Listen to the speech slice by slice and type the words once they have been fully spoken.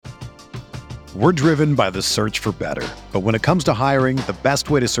We're driven by the search for better. But when it comes to hiring, the best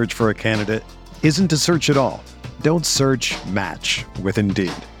way to search for a candidate isn't to search at all. Don't search, match with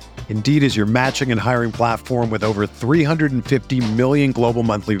Indeed. Indeed is your matching and hiring platform with over 350 million global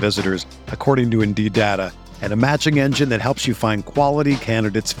monthly visitors, according to Indeed data, and a matching engine that helps you find quality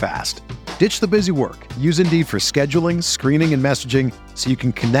candidates fast. Ditch the busy work. Use Indeed for scheduling, screening, and messaging so you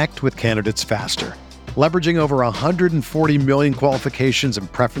can connect with candidates faster. Leveraging over 140 million qualifications and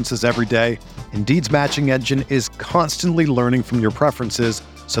preferences every day, Indeed's matching engine is constantly learning from your preferences,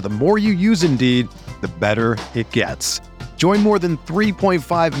 so the more you use Indeed, the better it gets. Join more than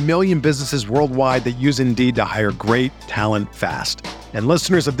 3.5 million businesses worldwide that use Indeed to hire great talent fast. And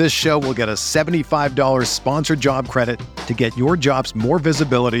listeners of this show will get a $75 sponsored job credit to get your jobs more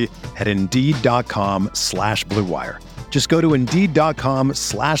visibility at Indeed.com/Blue Wire. Just go to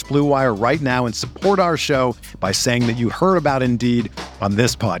Indeed.com/Blue Wire right now and support our show by saying that you heard about Indeed on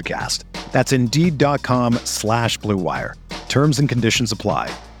this podcast. That's Indeed.com/Blue Wire. Terms and conditions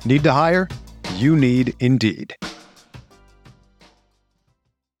apply. Need to hire? You need Indeed.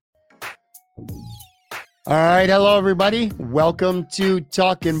 All right. Hello, everybody. Welcome to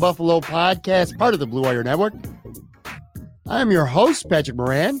Talkin' Buffalo podcast, part of the Blue Wire Network. I'm your host, Patrick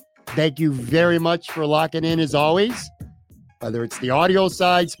Moran. Thank you very much for locking in as always. Whether it's the audio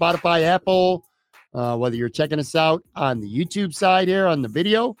side, Spotify, Apple, whether you're checking us out on the YouTube side here on the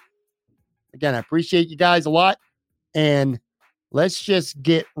video. Again, I appreciate you guys a lot. And let's just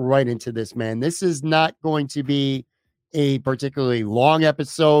get right into this, man. This is not going to be a particularly long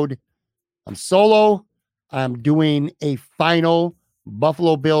episode. I'm solo. I'm doing a final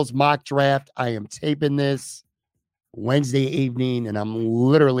Buffalo Bills mock draft. I am taping this Wednesday evening, and I'm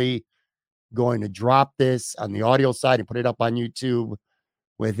literally going to drop this on the audio side and put it up on YouTube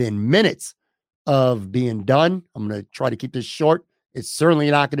within minutes of being done. I'm going to try to keep this short. It's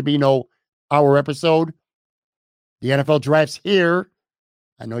certainly not going to be no hour episode. The NFL draft's here.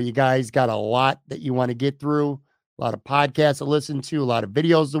 I know you guys got a lot that you want to get through, a lot of podcasts to listen to, a lot of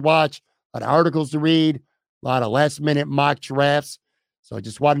videos to watch, a lot of articles to read, a lot of last minute mock drafts. So I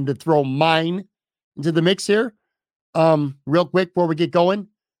just wanted to throw mine into the mix here. Real quick before we get going,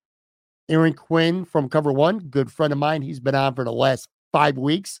 Aaron Quinn from Cover One, good friend of mine. He's been on for the last 5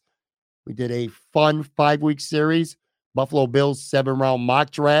 weeks. We did a fun 5-week series, Buffalo Bills 7-round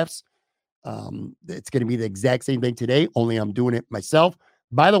mock drafts. It's going to be the exact same thing today, only I'm doing it myself.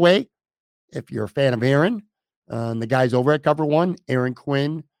 By the way, if you're a fan of Aaron, the guys over at Cover One, Aaron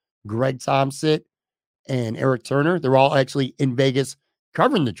Quinn, Greg Thompson, and Eric Turner, they're all actually in Vegas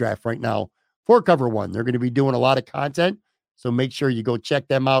covering the draft right now for Cover One. They're going to be doing a lot of content, so make sure you go check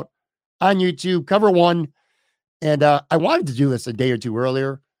them out on YouTube, Cover One. And I wanted to do this a day or two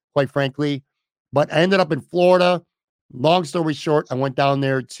earlier, quite frankly, but I ended up in Florida. Long story short, I went down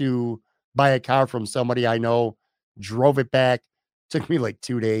there to buy a car from somebody I know, drove it back. Took me like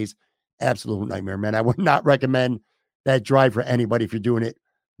 2 days. Absolute nightmare, man. I would not recommend that drive for anybody if you're doing it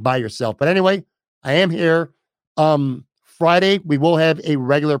by yourself. But anyway, I am here. Friday, we will have a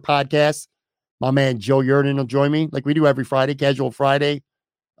regular podcast. My man Joe Yerdon will join me like we do every Friday, Casual Friday.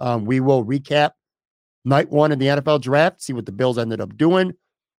 We will recap night one of the NFL draft, see what the Bills ended up doing.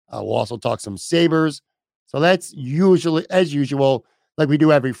 We'll also talk some Sabres. So that's usually, as usual, like we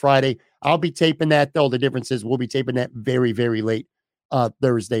do every Friday. I'll be taping that, though. The difference is we'll be taping that very, very late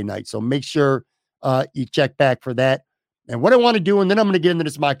Thursday night. So make sure you check back for that. And what I want to do, and then I'm going to get into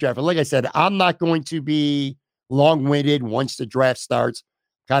this mock draft. And like I said, I'm not going to be long-winded once the draft starts.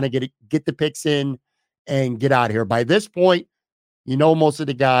 Kind of get the picks in and get out of here. By this point, you know most of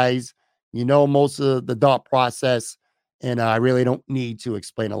the guys, you know most of the thought process, and I really don't need to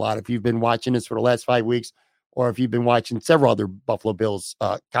explain a lot. If you've been watching this for the last 5 weeks, or if you've been watching several other Buffalo Bills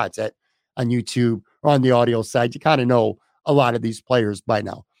content on YouTube or on the audio side, you kind of know a lot of these players by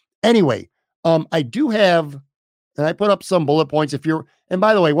now. Anyway, I do have, and I put up some bullet points and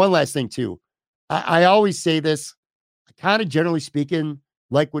by the way, one last thing too. I always say this, I kind of generally speaking,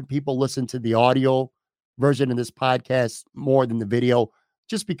 like when people listen to the audio version of this podcast more than the video,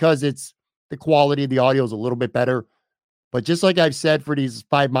 just because the quality of the audio is a little bit better. But just like I've said for these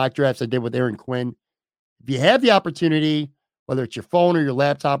 5 mock drafts I did with Aaron Quinn, if you have the opportunity, whether it's your phone or your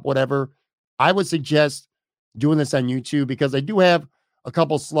laptop, whatever, I would suggest doing this on YouTube because I do have a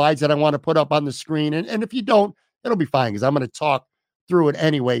couple slides that I want to put up on the screen. And if you don't, it'll be fine because I'm going to talk through it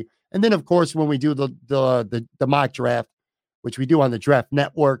anyway. And then, of course, when we do the mock draft, which we do on the Draft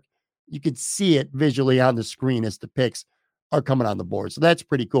Network, you can see it visually on the screen as the picks are coming on the board. So that's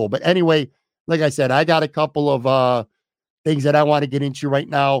pretty cool. But anyway, like I said, I got a couple of things that I want to get into right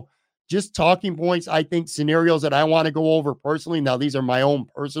now. Just talking points, I think scenarios that I want to go over personally. Now, these are my own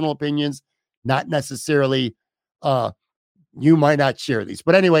personal opinions. not necessarily, you might not share these.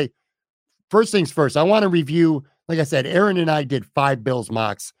 But anyway, first things first, I want to review, like I said, Aaron and I did 5 Bills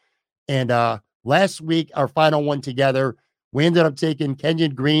mocks. And last week, our final one together, we ended up taking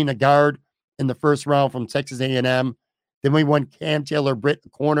Kenyon Green, a guard, in the first round from Texas A&M. Then we won Cam Taylor-Britt, a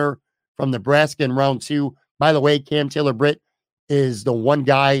corner from Nebraska in round 2. By the way, Cam Taylor-Britt is the one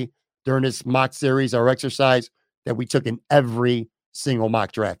guy during this mock series, our exercise, that we took in every single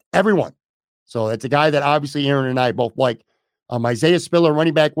mock draft. Everyone. So that's a guy that obviously Aaron and I both like. Isaiah Spiller,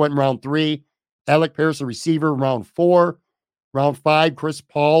 running back, went in round 3. Alec Pierce, a receiver, round 4. Round 5, Chris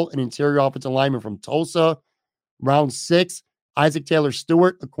Paul, an interior offensive lineman from Tulsa. Round 6, Isaac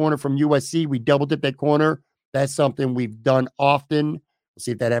Taylor-Stewart, a corner from USC. We double-dipped that corner. That's something we've done often. We'll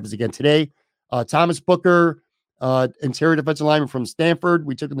see if that happens again today. Thomas Booker, interior defensive lineman from Stanford.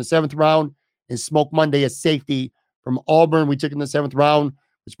 We took in the 7th round. And Smoke Monday, a safety from Auburn. We took in the 7th round,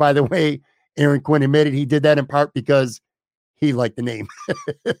 which, by the way, Aaron Quinn admitted he did that in part because he liked the name.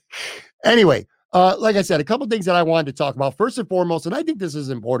 Anyway, like I said, a couple things that I wanted to talk about. First and foremost, and I think this is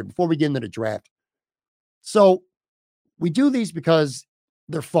important before we get into the draft. So we do these because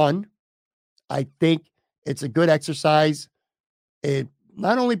they're fun. I think it's a good exercise. It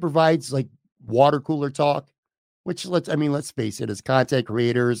not only provides like water cooler talk, which let's face it, as content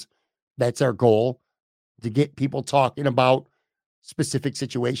creators, that's our goal, to get people talking about specific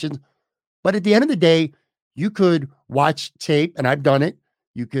situations. But at the end of the day, you could watch tape, and I've done it.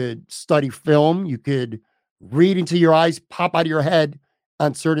 You could study film. You could read until your eyes pop out of your head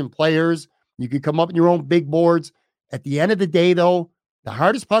on certain players. You could come up with your own big boards. At the end of the day, though, the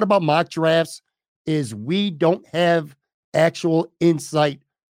hardest part about mock drafts is we don't have actual insight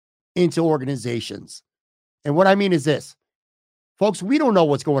into organizations. And what I mean is this. Folks, we don't know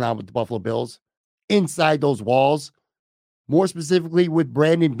what's going on with the Buffalo Bills inside those walls. More specifically with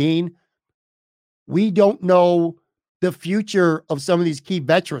Brandon Beane, we don't know the future of some of these key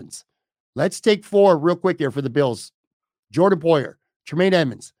veterans. Let's take 4 real quick here for the Bills. Jordan Poyer, Tremaine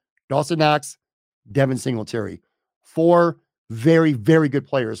Edmunds, Dawson Knox, Devin Singletary. 4 very, very good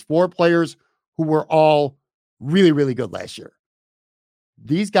players. 4 players who were all really, really good last year.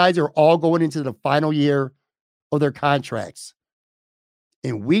 These guys are all going into the final year of their contracts.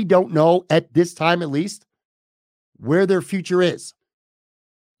 And we don't know, at this time at least, where their future is.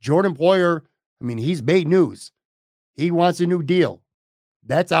 Jordan Poyer, he's made news. He wants a new deal.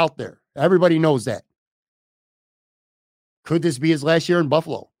 That's out there. Everybody knows that. Could this be his last year in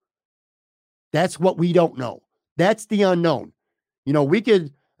Buffalo? That's what we don't know. That's the unknown. We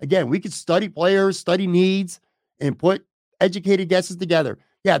could study players, study needs, and put educated guesses together.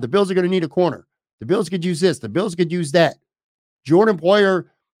 Yeah, the Bills are going to need a corner. The Bills could use this. The Bills could use that. Jordan Poyer,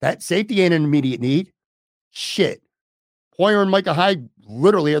 that safety ain't an immediate need. Shit. Poyer and Micah Hyde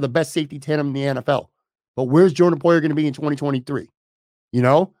literally are the best safety tandem in the NFL. But where's Jordan Poyer going to be in 2023?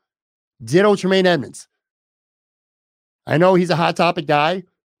 Ditto Tremaine Edmunds. I know he's a hot topic guy.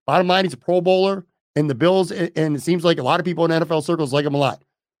 Bottom line, he's a Pro Bowler, and the Bills, and it seems like a lot of people in NFL circles like him a lot.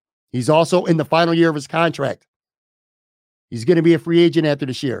 He's also in the final year of his contract. He's going to be a free agent after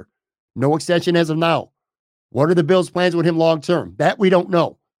this year. No extension as of now. What are the Bills' plans with him long term? That we don't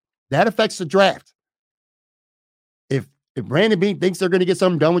know. That affects the draft. If Brandon Beane thinks they're going to get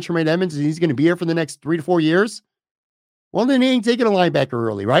something done with Tremaine Edmunds and he's going to be here for the next 3 to 4 years, well, then he ain't taking a linebacker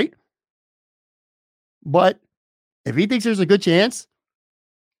early, right? But if he thinks there's a good chance,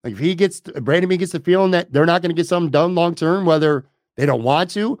 like if Brandon Beane gets the feeling that they're not going to get something done long term, whether they don't want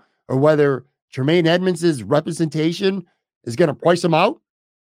to or whether Tremaine Edmunds' representation is going to price him out,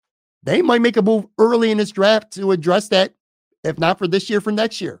 they might make a move early in this draft to address that, if not for this year, for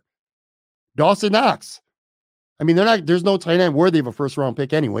next year. Dawson Knox. There's no tight end worthy of a first round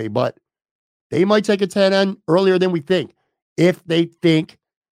pick anyway, but they might take a tight end earlier than we think if they think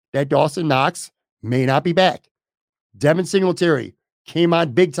that Dawson Knox may not be back. Devin Singletary came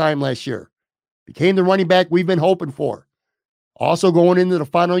on big time last year, became the running back we've been hoping for. Also going into the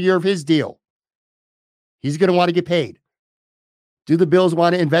final year of his deal. He's going to want to get paid. Do the Bills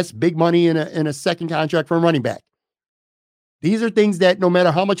want to invest big money in a second contract for a running back? These are things that no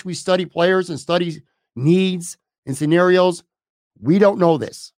matter how much we study players and study needs and scenarios, we don't know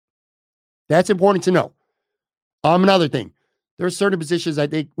this. That's important to know. Another thing, there are certain positions I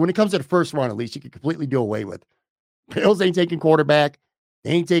think when it comes to the first round, at least, you can completely do away with. Bills ain't taking quarterback.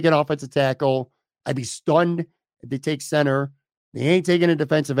 They ain't taking offensive tackle. I'd be stunned if they take center. They ain't taking a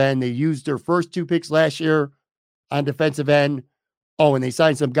defensive end. They used their first 2 picks last year on defensive end. Oh, and they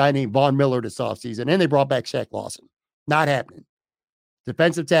signed some guy named Von Miller this offseason, and they brought back Shaq Lawson. Not happening.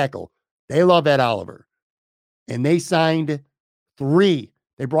 Defensive tackle. They love Ed Oliver. And they signed 3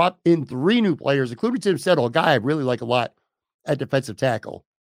 They brought in 3 new players, including Tim Settle, a guy I really like a lot at defensive tackle.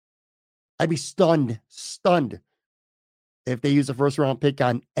 I'd be stunned if they use a first-round pick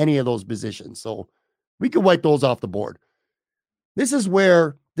on any of those positions. So we could wipe those off the board. This is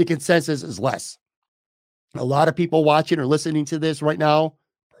where the consensus is less. A lot of people watching or listening to this right now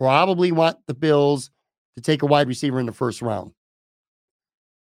probably want the Bills to take a wide receiver in the first round.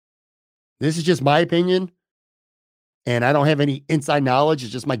 This is just my opinion, and I don't have any inside knowledge.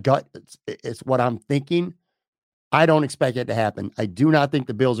 It's just my gut. It's what I'm thinking. I don't expect it to happen. I do not think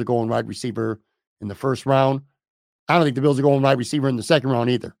the Bills are going wide receiver in the first round. I don't think the Bills are going wide receiver in the second round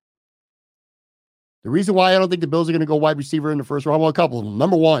either. The reason why I don't think the Bills are going to go wide receiver in the first round, well, a couple of them.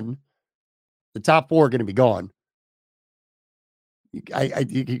 Number one, the top 4 are going to be gone.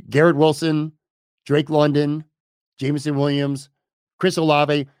 Garrett Wilson, Drake London, Jameson Williams, Chris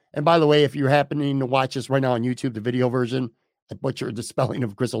Olave. And by the way, if you're happening to watch this right now on YouTube, the video version, I butchered the spelling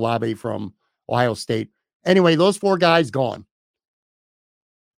of Chris Olave from Ohio State. Anyway, those 4 guys gone.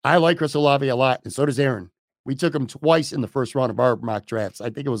 I like Chris Olave a lot, and so does Aaron. We took him twice in the first round of our mock drafts. I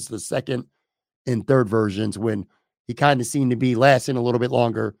think it was the second and third versions when he kind of seemed to be lasting a little bit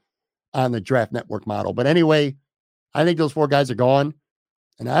longer on the Draft Network model. But anyway, I think those 4 guys are gone.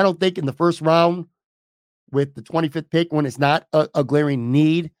 And I don't think in the first round with the 25th pick, when it's not a glaring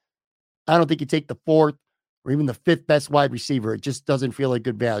need, I don't think you take the 4th or even the 5th best wide receiver. It just doesn't feel like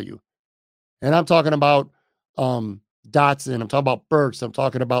good value. And I'm talking about Dotson. I'm talking about Burks. I'm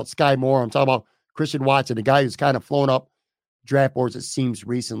talking about Sky Moore. I'm talking about Christian Watson, a guy who's kind of flown up draft boards, it seems,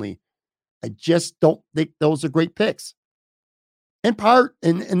 recently. I just don't think those are great picks. In part,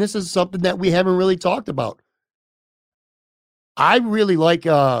 and this is something that we haven't really talked about. I like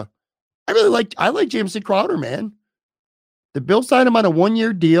Jamison Crowder, man. The Bills signed him on a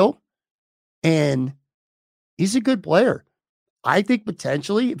 1-year deal, and he's a good player. I think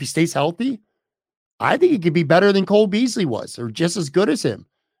potentially, if he stays healthy, I think he could be better than Cole Beasley was, or just as good as him.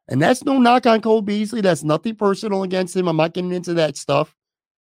 And that's no knock on Cole Beasley. That's nothing personal against him. I'm not getting into that stuff.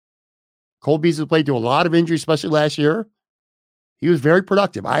 Cole Beasley played through a lot of injuries, especially last year. He was very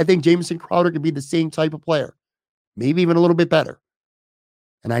productive. I think Jamison Crowder could be the same type of player, maybe even a little bit better.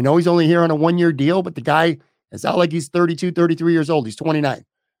 And I know he's only here on a 1-year deal, but the guy, it's not like he's 32, 33 years old. He's 29.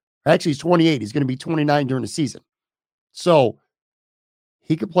 Actually, he's 28. He's going to be 29 during the season. So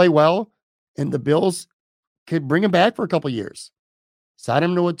he could play well, and the Bills could bring him back for a couple of years. Sign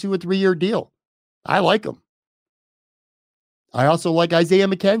him to a 2 or 3 year deal. I like him. I also like Isaiah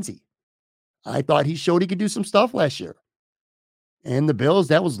McKenzie. I thought he showed he could do some stuff last year. And the Bills,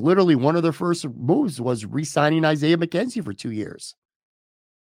 that was literally one of their first moves, was re-signing Isaiah McKenzie for 2 years.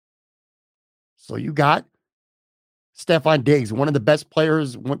 So you got Stephon Diggs, one of the best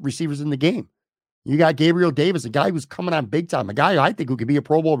receivers in the game. You got Gabriel Davis, a guy who's coming on big time, a guy I think who could be a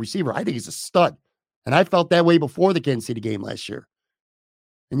Pro Bowl receiver. I think he's a stud. And I felt that way before the Kansas City game last year.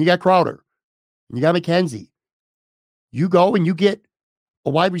 And you got Crowder. And you got McKenzie. You go and you get a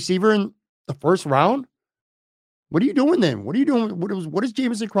wide receiver in the first round. What are you doing then? What are you doing? What is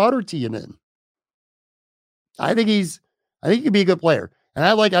Jamison Crowder to you then? I think he could be a good player. And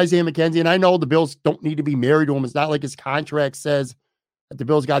I like Isaiah McKenzie. And I know the Bills don't need to be married to him. It's not like his contract says that the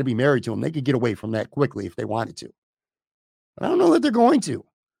Bills got to be married to him. They could get away from that quickly if they wanted to. But I don't know that they're going to.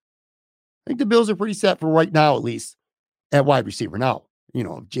 I think the Bills are pretty set for right now, at least, at wide receiver. Now,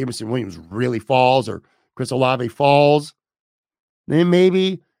 if Jameson Williams really falls or Chris Olave falls, then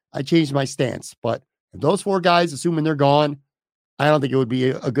maybe I change my stance. But if those 4 guys, assuming they're gone, I don't think it would be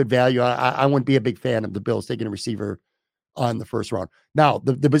a good value. I wouldn't be a big fan of the Bills taking a receiver on the first round. Now,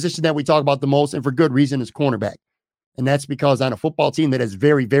 the position that we talk about the most, and for good reason, is cornerback. And that's because on a football team that has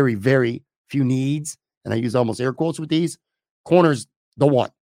very, very, very few needs, and I use almost air quotes with these, corner's the one.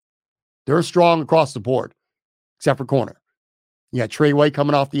 They're strong across the board, except for corner. You got Trey White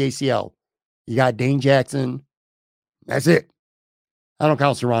coming off the ACL. You got Dane Jackson. That's it. I don't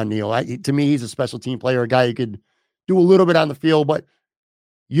count Saron Neal. To me, he's a special team player, a guy who could do a little bit on the field, but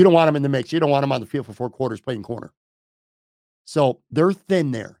you don't want him in the mix. You don't want him on the field for 4 quarters playing corner. So they're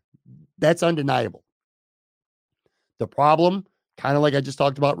thin there. That's undeniable. The problem, kind of like I just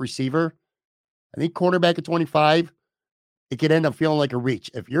talked about receiver, I think cornerback at 25, it could end up feeling like a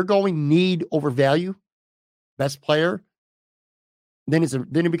reach. If you're going need over value, best player, then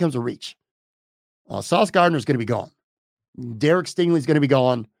it becomes a reach. Sauce Gardner is going to be gone. Derek Stingley is going to be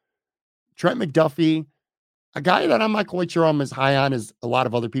gone. Trent McDuffie, a guy that I'm not quite sure I'm as high on as a lot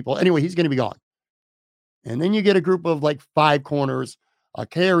of other people. Anyway, he's going to be gone. And then you get a group of like 5 corners,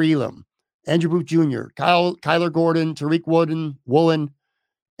 Kaiir Elam, Andrew Booth Jr., Kyler Gordon, Tariq Woolen,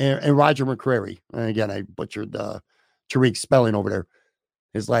 and Roger McCreary. And again, I butchered Tariq's spelling over there.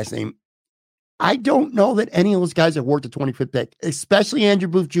 his last name. I don't know that any of those guys have worked a 25th pick, especially Andrew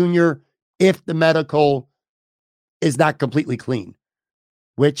Booth Jr., if the medical is not completely clean,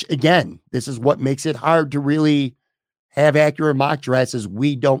 which, again, this is what makes it hard to really have accurate mock drafts is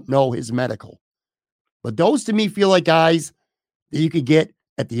we don't know his medical. But those, to me, feel like guys that you could get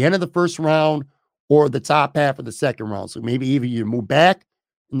at the end of the first round or the top half of the second round. So maybe either you move back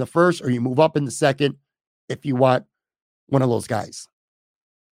in the first or you move up in the second if you want one of those guys.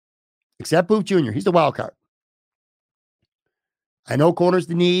 Except Booth Jr., he's the wild card. I know corner's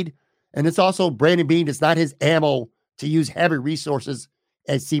the need, and it's also Brandon Beane. It's not his ammo to use heavy resources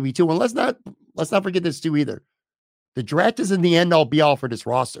as CB2. And let's not forget this too either. The draft isn't the end all be all for this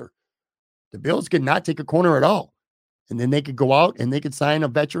roster. The Bills could not take a corner at all. And then they could go out and they could sign a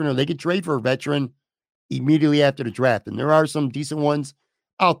veteran or they could trade for a veteran immediately after the draft. And there are some decent ones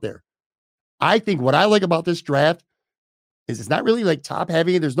out there. I think what I like about this draft is it's not really like top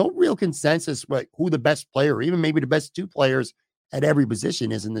heavy. There's no real consensus like who the best player, or even maybe the best two players at every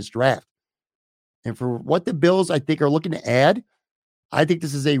position is in this draft. And for what the Bills, I think, are looking to add, I think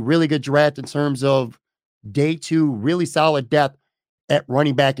this is a really good draft in terms of day two, really solid depth at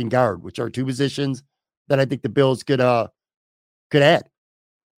running back and guard, which are two positions that I think the Bills could add.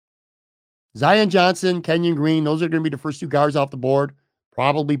 Zion Johnson, Kenyon Green, those are going to be the first two guards off the board,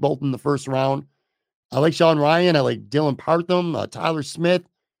 probably both in the first round. I like Sean Ryan. I like Dylan Partham, Tyler Smith,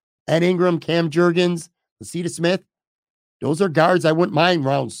 Ed Ingram, Cam Jurgens, Lasita Smith. Those are guards I wouldn't mind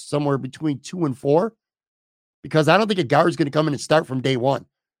rounds somewhere between 2 and 4 because I don't think a guard is going to come in and start from day one.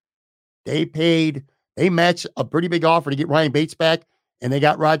 They matched a pretty big offer to get Ryan Bates back, and they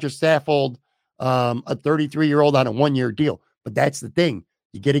got Roger Saffold, a 33-year-old on a 1-year deal. But that's the thing.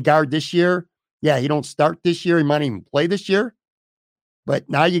 You get a guard this year. Yeah, he don't start this year. He might even play this year. But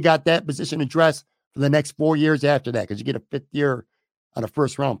now you got that position addressed for the next 4 years after that because you get a 5th year on a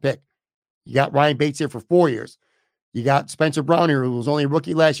first-round pick. You got Ryan Bates here for 4 years. You got Spencer Brown here, who was only a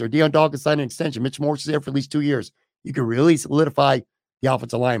rookie last year. Deion Dawkins signed an extension. Mitch Morse is there for at least 2 years. You can really solidify the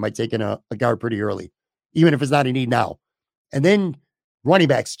offensive line by taking a guard pretty early, even if it's not a need now. And then running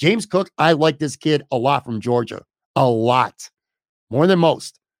backs. James Cook, I like this kid a lot from Georgia. A lot. More than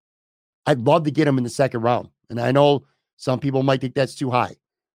most. I'd love to get him in the second round. And I know some people might think that's too high.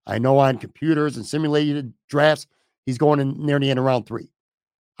 I know on computers and simulated drafts, he's going in near the end of round 3.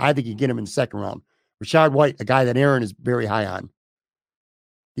 I think you get him in the second round. Rashad White, a guy that Aaron is very high on.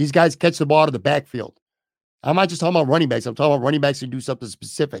 These guys catch the ball to the backfield. I'm not just talking about running backs. I'm talking about running backs who do something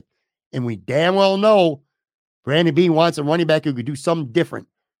specific. And we damn well know Brandon Beane wants a running back who could do something different.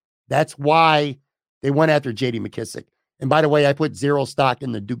 That's why they went after J.D. McKissick. And by the way, I put 0 stock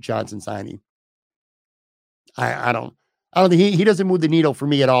in the Duke Johnson signing. I don't think he doesn't move the needle for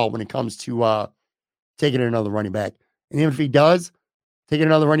me at all when it comes to taking another running back. And even if he does, taking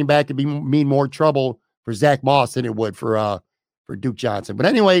another running back could mean more trouble for Zach Moss than it would for Duke Johnson. But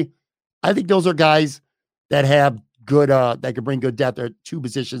anyway, I think those are guys that have good that could bring good depth. There are 2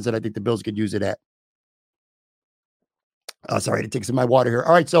 positions that I think the Bills could use it at. Sorry to take some of my water here.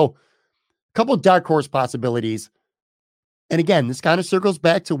 All right, so a couple of dark horse possibilities. And again, this kind of circles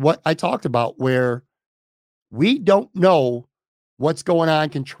back to what I talked about, where we don't know what's going on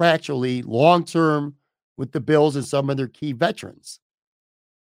contractually long-term with the Bills and some of their key veterans.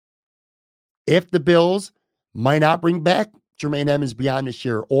 If the Bills might not bring back Jermaine Edmonds beyond this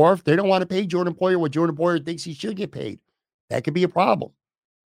year, or if they don't want to pay Jordan Poyer what Jordan Poyer thinks he should get paid, that could be a problem.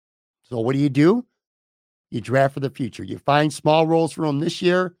 So what do? You draft for the future. You find small roles for them this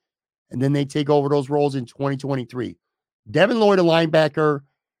year, and then they take over those roles in 2023. Devin Lloyd, a linebacker,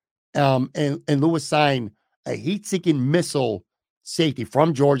 and Lewis Cine, a heat-seeking missile safety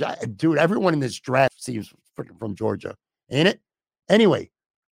from Georgia. Dude, everyone in this draft seems freaking from Georgia, ain't it? Anyway,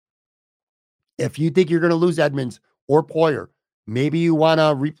 if you think you're going to lose Edmonds or Poyer, maybe you want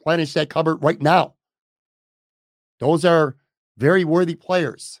to replenish that cupboard right now. Those are very worthy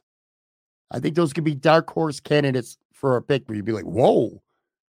players. I think those could be dark horse candidates for a pick where you'd be like, whoa.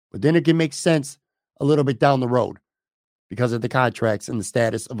 But then it can make sense a little bit down the road because of the contracts and the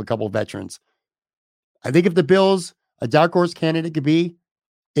status of a couple of veterans. I think if the Bills, a dark horse candidate could be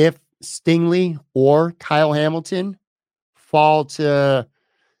if Stingley or Kyle Hamilton fall to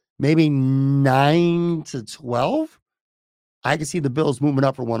maybe 9 to 12. I can see the Bills moving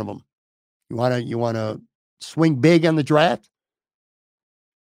up for one of them. You want to swing big on the draft?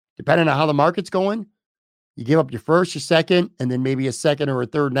 Depending on how the market's going, you give up your first, your second, and then maybe a second or a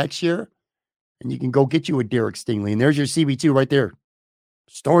third next year, and you can go get you a Derek Stingley. And there's your CB2 right there.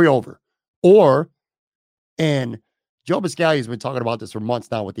 Story over. And Joe Biscaglia has been talking about this for months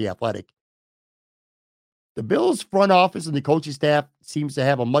now with The Athletic. The Bills front office and the coaching staff seems to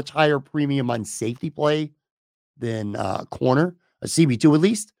have a much higher premium on safety play than corner, a CB2 at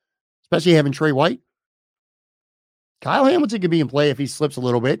least, especially having Trey White. Kyle Hamilton could be in play if he slips a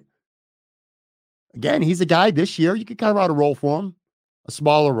little bit. Again, he's a guy this year, you could carve out a role for him, a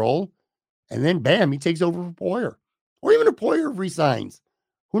smaller role, and then bam, he takes over for Poyer. Or even if Poyer resigns.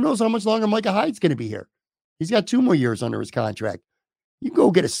 Who knows how much longer Micah Hyde's going to be here? He's got 2 more years under his contract. You can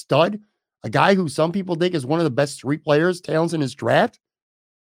go get a stud, a guy who some people think is one of the best street players, talents in his draft.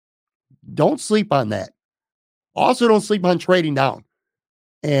 Don't sleep on that. Also, don't sleep on trading down.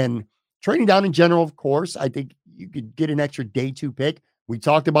 And trading down in general, of course, I think you could get an extra day 2 pick. We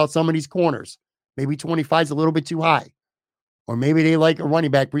talked about some of these corners. Maybe 25 is a little bit too high. Or maybe they like a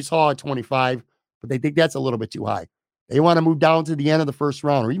running back, Breece Hall at 25, but they think that's a little bit too high. They want to move down to the end of the first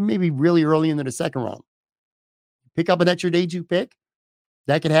round, or even maybe really early into the second round. Pick up an extra day 2 pick.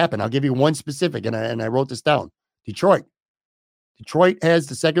 That could happen. I'll give you one specific, and I wrote this down. Detroit. Detroit has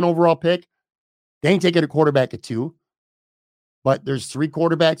the 2nd overall pick. They ain't taking a quarterback at 2. But there's 3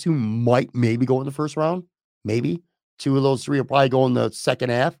 quarterbacks who might maybe go in the first round. Maybe. 2 of those 3 will probably go in the second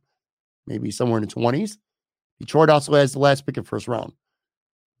half. Maybe somewhere in the 20s. Detroit also has the last pick of first round.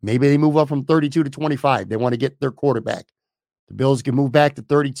 Maybe they move up from 32 to 25. They want to get their quarterback. The Bills can move back to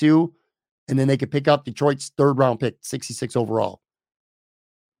 32, and then they can pick up Detroit's 3rd round pick, 66 overall.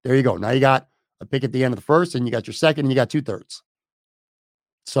 There you go. Now you got a pick at the end of the first, and you got your second, and you got 2/3.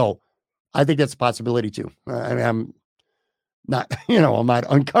 So I think that's a possibility too. I mean, I'm not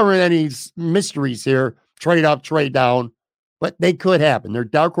uncovering any mysteries here. Trade up, trade down, but they could happen. They're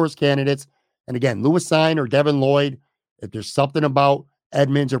dark horse candidates. And again, Lewis Cine or Devin Lloyd, if there's something about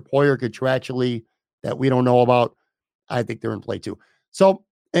Edmonds or Poyer contractually that we don't know about, I think they're in play too. So,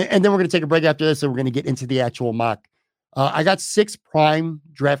 and then we're going to take a break after this, and we're going to get into the actual mock. I got 6 prime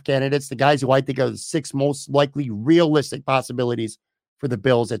draft candidates, the guys who I think are the 6 most likely realistic possibilities for the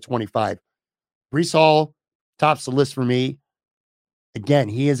Bills at 25. Breece Hall tops the list for me. Again,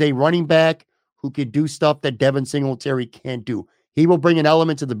 he is a running back who can do stuff that Devin Singletary can't do. He will bring an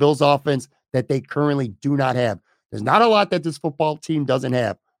element to the Bills offense that they currently do not have. There's not a lot that this football team doesn't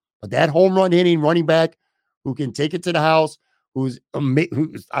have, but that home run hitting running back who can take it to the house, who's I don't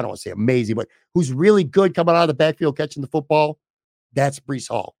want to say amazing, but who's really good coming out of the backfield catching the football, that's Breece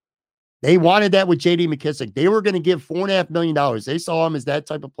Hall. They wanted that with J.D. McKissic. They were going to give $4.5 million. They saw him as that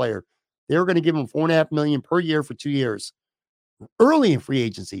type of player. They were going to give him $4.5 million per year for 2 years, early in free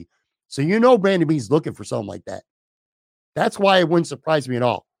agency. So Brandon Beane's looking for something like that. That's why it wouldn't surprise me at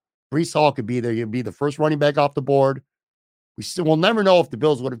all. Breece Hall could be there. You'd be the first running back off the board. We'll never know if the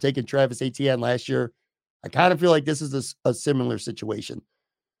Bills would have taken Travis Etienne last year. I kind of feel like this is a similar situation.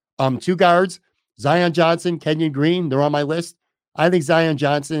 2 guards, Zion Johnson, Kenyon Green, they're on my list. I think Zion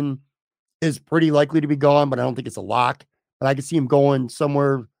Johnson is pretty likely to be gone, but I don't think it's a lock. But I could see him going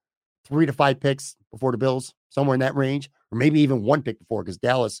somewhere 3 to 5 picks before the Bills, somewhere in that range, or maybe even 1 pick before, because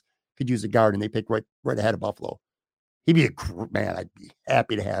Dallas could use a guard and they pick right ahead of Buffalo. He'd be man. I'd be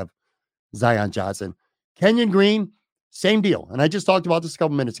happy to have Zion Johnson. Kenyon Green, same deal. And I just talked about this a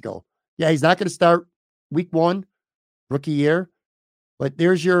couple minutes ago. Yeah, he's not going to start week 1, rookie year, but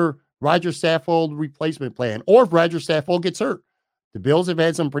there's your Roger Saffold replacement plan. Or if Roger Saffold gets hurt. The Bills have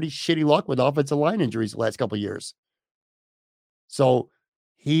had some pretty shitty luck with offensive line injuries the last couple of years. So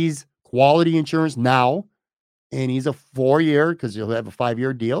he's quality insurance now, and he's a 4-year, because you'll have a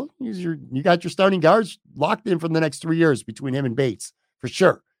 5-year deal. You got your starting guards locked in for the next 3 years between him and Bates, for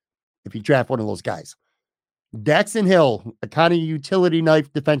sure, if you draft one of those guys. Daxton Hill, a kind of utility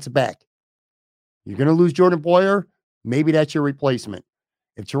knife defensive back. You're going to lose Jordan Poyer. Maybe that's your replacement.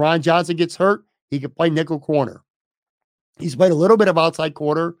 If Teron Johnson gets hurt, he could play nickel corner. He's played a little bit of outside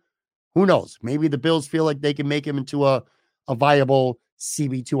corner. Who knows? Maybe the Bills feel like they can make him into a viable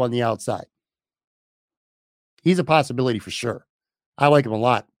CB2 on the outside. He's a possibility for sure. I like him a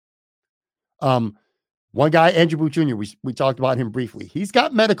lot. One guy, Andrew Booth Jr., we talked about him briefly. He's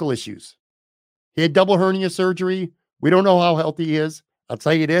got medical issues. He had double hernia surgery. We don't know how healthy he is. I'll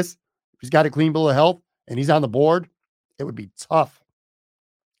tell you this. If he's got a clean bill of health and he's on the board, it would be tough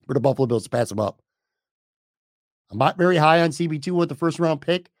for the Buffalo Bills to pass him up. I'm not very high on CB2 with the first round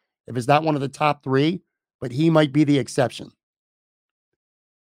pick if it's not one of the top 3, but he might be the exception.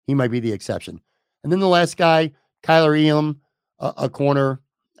 He might be the exception. And then the last guy, Kyler Elam, a corner.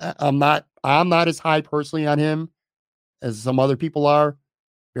 I'm not as high personally on him as some other people are.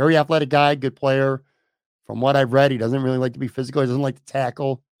 Very athletic guy, good player. From what I've read, he doesn't really like to be physical. He doesn't like to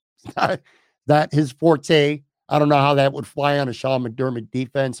tackle. It's not his forte. I don't know how that would fly on a Sean McDermott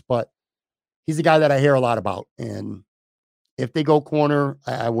defense, but he's a guy that I hear a lot about. And if they go corner,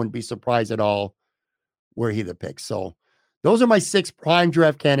 I wouldn't be surprised at all were he the pick. So those are my 6 prime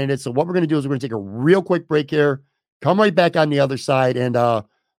draft candidates. So what we're going to do is we're going to take a real quick break here, come right back on the other side, and we're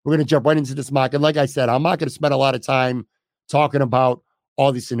going to jump right into this mock. And like I said, I'm not going to spend a lot of time talking about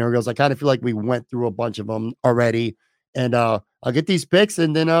all these scenarios. I kind of feel like we went through a bunch of them already. And I'll get these picks,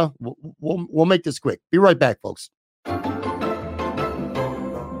 and then we'll make this quick. Be right back, folks.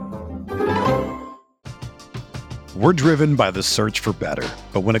 We're driven by the search for better.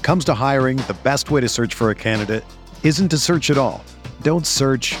 But when it comes to hiring, the best way to search for a candidate isn't to search at all. Don't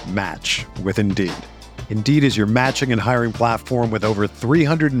search, match with Indeed. Indeed is your matching and hiring platform with over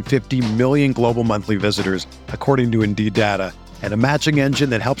 350 million global monthly visitors, according to Indeed data, and a matching engine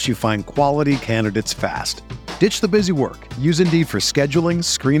that helps you find quality candidates fast. Ditch the busy work. Use Indeed for scheduling,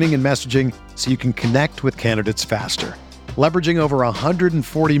 screening, and messaging so you can connect with candidates faster. Leveraging over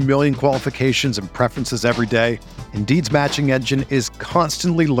 140 million qualifications and preferences every day, Indeed's matching engine is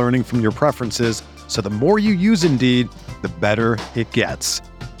constantly learning from your preferences, so the more you use Indeed, the better it gets.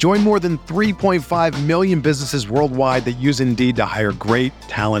 Join more than 3.5 million businesses worldwide that use Indeed to hire great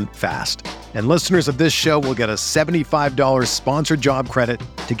talent fast. And listeners of this show will get a $75 sponsored job credit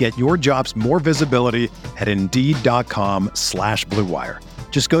to get your jobs more visibility at Indeed.com/Blue Wire.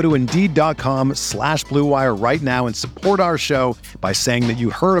 Just go to Indeed.com/Blue Wire right now and support our show by saying that you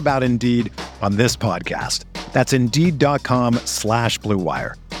heard about Indeed on this podcast. That's Indeed.com/Blue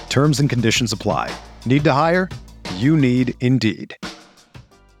Wire. Terms and conditions apply. Need to hire? You need Indeed.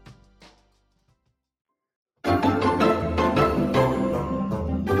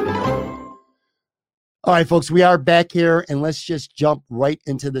 All right, folks, we are back here, and let's just jump right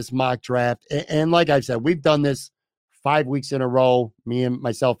into this mock draft. And like I said, we've done this 5 weeks in a row, me and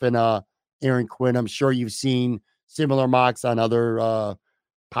myself and Aaron Quinn. I'm sure you've seen similar mocks on other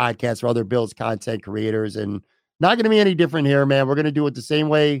podcasts or other Bills content creators, and not going to be any different here, man. We're going to do it the same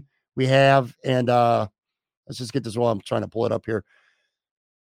way we have, and let's just get this while I'm trying to pull it up here.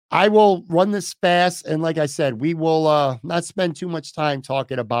 I will run this fast, and like I said, we will not spend too much time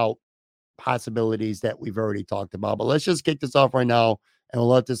talking about possibilities that we've already talked about, but let's just kick this off right now and we'll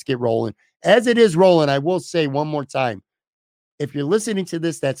let this get rolling. As it is rolling, I will say one more time, if you're listening to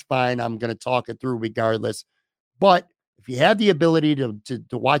this, that's fine. I'm going to talk it through regardless. But if you have the ability to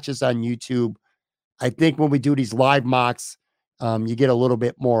watch us on YouTube, I think when we do these live mocks, you get a little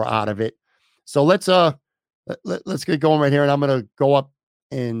bit more out of it. So let's get going right here, and I'm going to go up,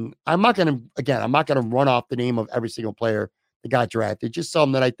 and I'm not going to run off the name of every single player that got drafted, just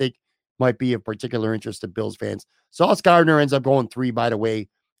some that I think might be of particular interest to Bills fans. Sauce Gardner ends up going 3, by the way,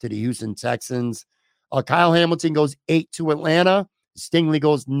 to the Houston Texans. Kyle Hamilton goes 8 to Atlanta. Stingley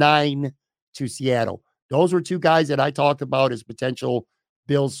goes 9 to Seattle. Those were 2 guys that I talked about as potential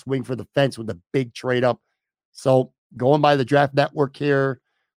Bills swing for the fence with a big trade up. So going by the Draft Network here,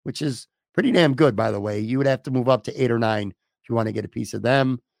 which is pretty damn good, by the way, you would have to move up to 8 or 9 if you want to get a piece of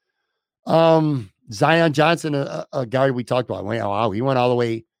them. Zion Johnson, a guy we talked about. Wow, he went all the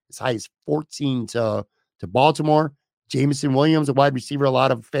way as high as 14 to Baltimore. Jameson Williams, a wide receiver a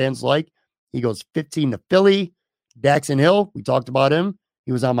lot of fans like. He goes 15 to Philly. Daxon Hill, we talked about him.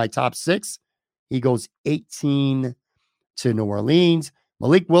 He was on my top 6. He goes 18 to New Orleans.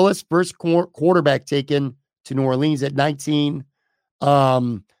 Malik Willis, first quarterback taken to New Orleans at 19.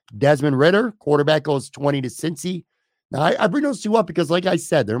 Desmond Ridder, quarterback, goes 20 to Cincy. Now, I bring those 2 up because, like I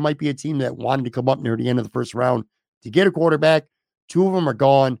said, there might be a team that wanted to come up near the end of the first round to get a quarterback. 2 of them are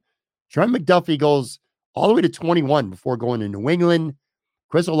gone. Trent McDuffie goes all the way to 21 before going to New England.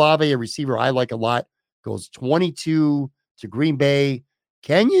 Chris Olave, a receiver I like a lot, goes 22 to Green Bay.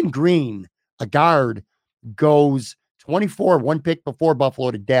 Kenyon Green, a guard, goes 24, 1 pick before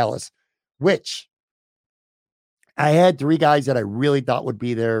Buffalo, to Dallas, which I had 3 guys that I really thought would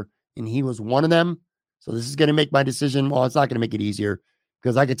be there, and he was one of them. So this is going to make my decision. Well, it's not going to make it easier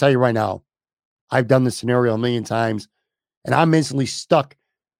because I can tell you right now, I've done this scenario a million times, and I'm instantly stuck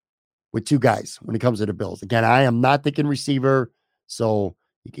with 2 guys when it comes to the Bills. Again, I am not thinking receiver, so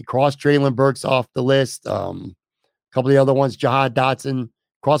you can cross Treylon Burks off the list. A couple of the other ones, Jahan Dotson,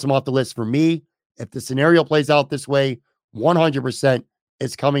 cross them off the list for me. If the scenario plays out this way, 100%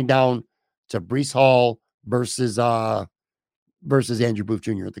 it's coming down to Breece Hall versus Andrew Booth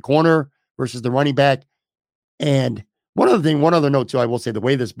Jr. at the corner versus the running back. And one other note too, I will say the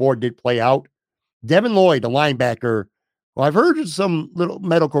way this board did play out, Devin Lloyd, the linebacker, well, I've heard some little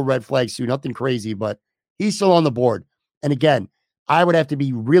medical red flags too, nothing crazy, but he's still on the board. And again, I would have to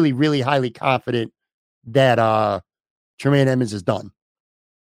be really, really highly confident that Tremaine Edmunds is done.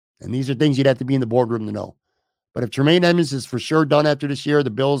 And these are things you'd have to be in the boardroom to know. But if Tremaine Edmunds is for sure done after this year, the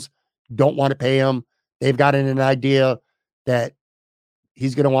Bills don't want to pay him. They've gotten an idea that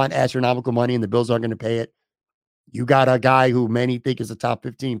he's going to want astronomical money and the Bills aren't going to pay it. You got a guy who many think is a top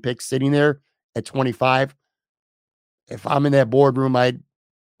 15 pick sitting there at 25. If I'm in that boardroom, I'd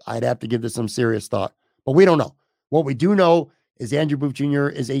have to give this some serious thought. But we don't know. What we do know is Andrew Booth Jr.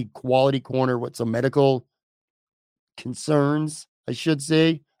 is a quality corner with some medical concerns, I should say.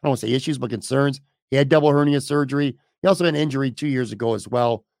 I don't want to say issues, but concerns. He had double hernia surgery. He also had an injury 2 years ago as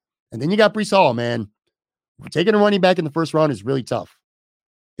well. And then you got Breece Hall, man. Taking a running back in the first round is really tough.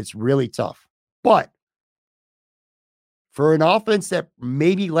 It's really tough. But for an offense that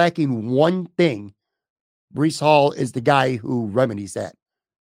may be lacking one thing, Breece Hall is the guy who remedies that.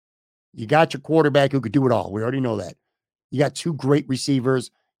 You got your quarterback who could do it all. We already know that. You got two great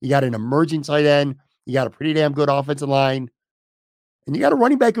receivers. You got an emerging tight end. You got a pretty damn good offensive line. And you got a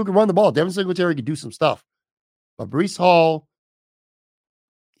running back who can run the ball. Devin Singletary could do some stuff. But Breece Hall,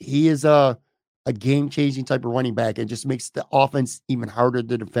 he is a game-changing type of running back and just makes the offense even harder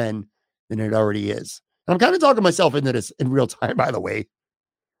to defend than it already is. And I'm kind of talking myself into this in real time, by the way,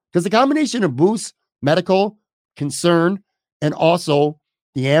 because the combination of Booth's medical concern and also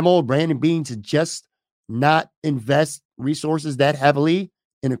the ammo of Brandon Beane to just not invest resources that heavily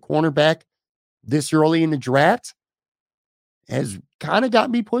in a cornerback this early in the draft has kind of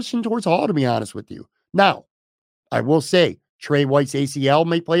got me pushing towards Hall, to be honest with you. Now, I will say Trey White's ACL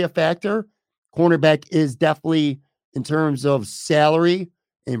may play a factor. Cornerback is definitely, in terms of salary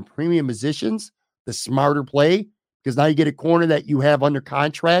and premium positions, the smarter play, because now you get a corner that you have under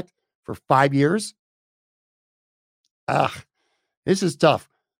contract for 5 years. This is tough.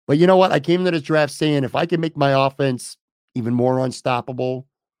 But you know what? I came to the draft saying if I can make my offense even more unstoppable,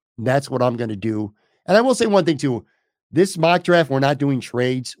 that's what I'm going to do. And I will say one thing too. This mock draft, we're not doing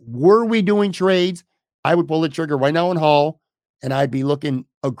trades. Were we doing trades, I would pull the trigger right now on Hall, and I'd be looking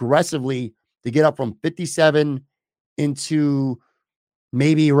aggressively to get up from 57 into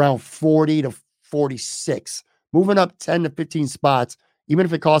maybe around 40 to 46, moving up 10 to 15 spots, even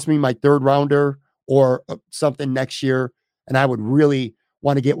if it costs me my third rounder or something next year. And I would really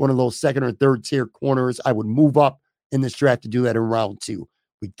want to get one of those second or third tier corners. I would move up in this draft to do that in round 2.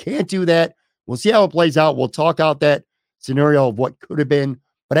 We can't do that. We'll see how it plays out. We'll talk out that scenario of what could have been.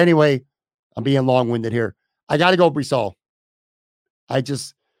 But anyway, I'm being long-winded here. I got to go Breece Hall. I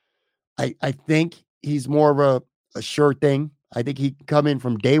think he's more of a sure thing. I think he can come in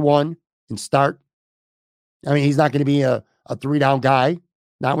from day one and start. I mean, he's not going to be a 3-down guy.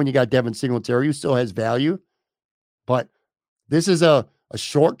 Not when you got Devin Singletary, who still has value. But this is a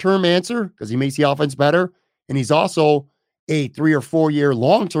short-term answer because he makes the offense better. And he's also a 3 or 4 year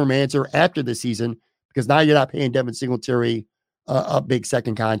long-term answer after the season because now you're not paying Devin Singletary a big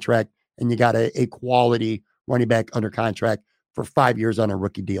second contract and you got a quality running back under contract for 5 years on a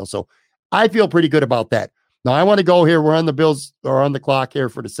rookie deal. So I feel pretty good about that. Now I want to go here. We're on the Bills or on the clock here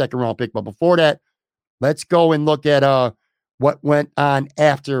for the second round pick. But before that, let's go and look at what went on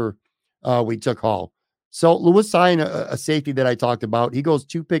after we took Hall. So Lewis Cine, a safety that I talked about, he goes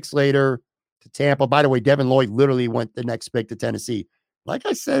 2 picks later to Tampa. By the way, Devin Lloyd literally went the next pick to Tennessee. Like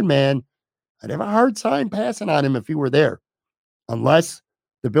I said, man, I'd have a hard time passing on him if he were there, unless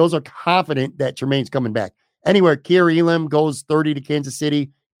the Bills are confident that Tremaine's coming back. Anyway, Kaiir Elam goes 30 to Kansas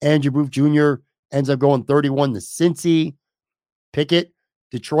City. Andrew Booth Jr. ends up going 31 to Cincy. Pickett,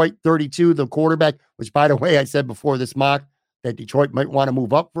 Detroit 32, the quarterback, which, by the way, I said before this mock that Detroit might want to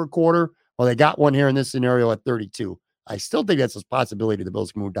move up for a quarter. Well, they got one here in this scenario at 32. I still think that's a possibility the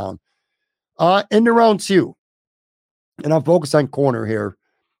Bills can move down. Into round 2, and I'm focused on corner here.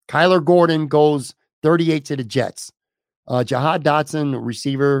 Kyler Gordon goes 38 to the Jets. Jahad Dotson,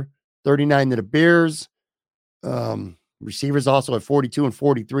 receiver, 39 to the Bears. Receivers also at 42 and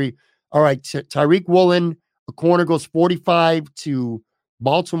 43. All right, Tyreek Woolen, a corner, goes 45 to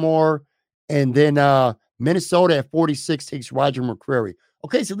Baltimore. And then Minnesota at 46 takes Roger McCreary.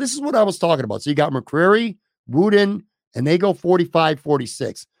 Okay, so this is what I was talking about. So you got McCreary, Wooden, and they go 45,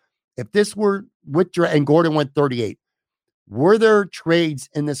 46. If this were with and Gordon went 38, were there trades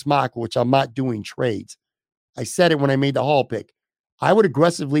in this mock, which I'm not doing trades? I said it when I made the Hall pick. I would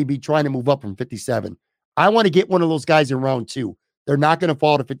aggressively be trying to move up from 57. I want to get one of those guys in round 2. They're not going to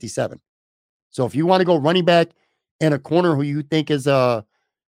fall to 57. So if you want to go running back and a corner who you think is a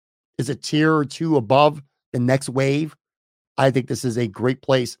tier or 2 above the next wave, I think this is a great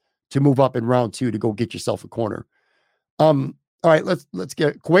place to move up in round 2 to go get yourself a corner. All right, let's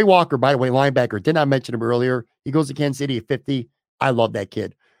get Quay Walker, by the way, linebacker. Did not mention him earlier. He goes to Kansas City at 50. I love that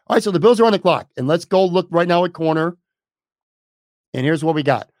kid. All right, so the Bills are on the clock, and let's go look right now at corner. And here's what we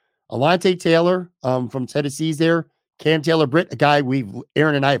got. Alontae Taylor from Tennessee's there. Cam Taylor-Britt, a guy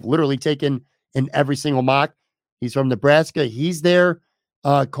Aaron and I have literally taken in every single mock. He's from Nebraska. He's there.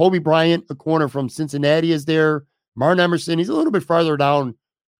 Kobe Bryant, a corner from Cincinnati, is there. Martin Emerson, he's a little bit farther down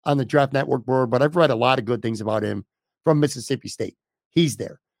on the Draft Network board, but I've read a lot of good things about him from Mississippi State. He's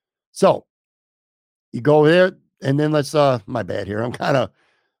there. So you go there, and then let's, my bad here. I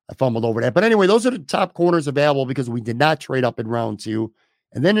fumbled over that. But anyway, those are the top corners available because we did not trade up in round 2.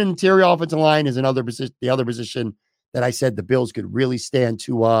 And then an interior offensive line is another position, the other position that I said the Bills could really stand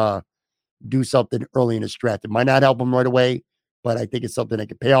to do something early in this draft. It might not help them right away, but I think it's something that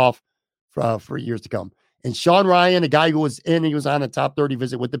could pay off for years to come. And Sean Ryan, a guy who was he was on a top 30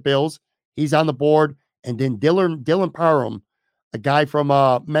 visit with the Bills. He's on the board. And then Dylan Parham, a guy from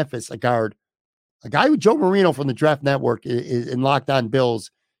Memphis, a guard, a guy who Joe Marino from the Draft Network is in Locked On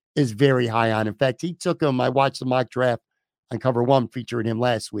Bills is very high on. In fact, he took him. I watched the mock draft on Cover One featuring him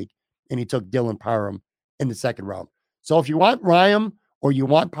last week, and he took Dylan Parham in the second round. So if you want Ryan or you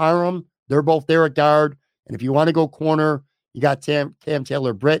want Parham, they're both there at guard. And if you want to go corner, you got Cam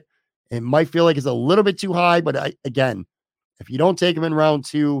Taylor-Britt. It might feel like it's a little bit too high, but again, if you don't take him in round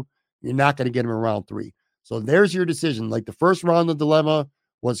 2, you're not going to get him in round 3. So there's your decision. Like the first round of the dilemma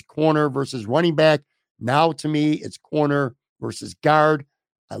was corner versus running back. Now to me, it's corner versus guard.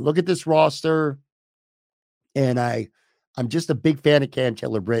 I look at this roster, and I'm just a big fan of Cam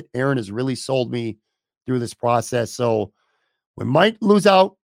Taylor-Britt. Aaron has really sold me through this process. So we might lose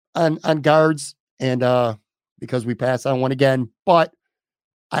out on guards, and because we pass on one again, but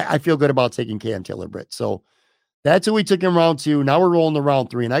I feel good about taking Cam Taylor-Britt. So that's who we took in round 2. Now we're rolling to round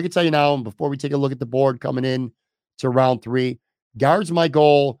 3. And I can tell you now, before we take a look at the board coming in to round 3, guards my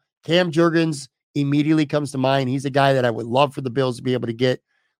goal. Cam Jurgens immediately comes to mind. He's a guy that I would love for the Bills to be able to get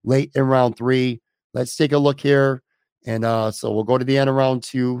late in round 3. Let's take a look here. And so we'll go to the end of round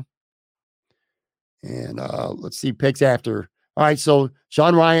 2. And let's see picks after. All right, so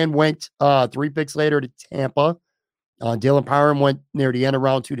Sean Ryan went 3 picks later to Tampa. Dylan Parham went near the end of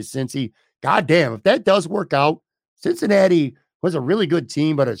round 2 to Cincy. God damn, if that does work out, Cincinnati was a really good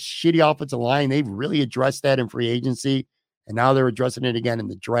team, but a shitty offensive line. They've really addressed that in free agency, and now they're addressing it again in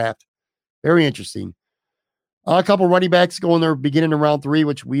the draft. Very interesting. A couple running backs going there beginning of round 3,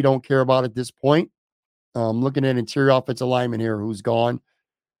 which we don't care about at this point. Looking at interior offensive lineman here who's gone.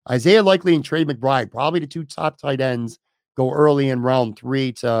 Isaiah Likely and Trey McBride, probably the 2 top tight ends, go early in round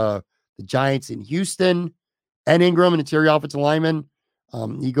 3 to the Giants in Houston. Ed Ingram, an interior offensive lineman.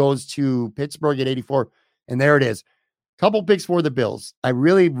 He goes to Pittsburgh at 84. And there it is. Couple picks for the Bills. I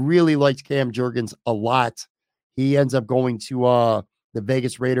really, really liked Cam Jurgens a lot. He ends up going to the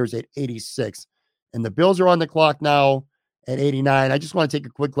Vegas Raiders at 86. And the Bills are on the clock now at 89. I just want to take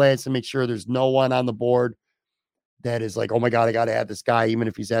a quick glance and make sure there's no one on the board that is like, oh my God, I got to have this guy, even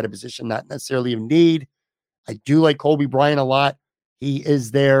if he's at a position not necessarily of need. I do like Kobe Bryant a lot. He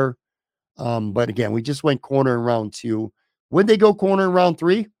is there. But again, we just went corner in round 2. Would they go corner in round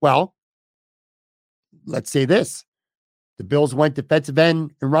 3? Well, let's say this. The Bills went defensive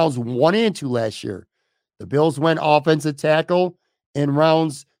end in rounds 1 and 2 last year. The Bills went offensive tackle in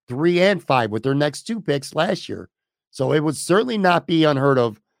rounds 3 and 5 with their next 2 picks last year. So it would certainly not be unheard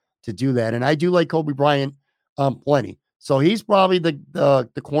of to do that. And I do like Kobe Bryant plenty. So he's probably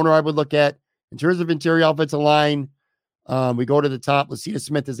the corner I would look at. In terms of interior offensive line, we go to the top. Lacita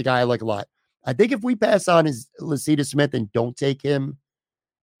Smith is a guy I like a lot. I think if we pass on his Lacita Smith and don't take him,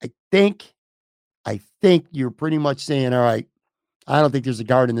 I think you're pretty much saying, all right, I don't think there's a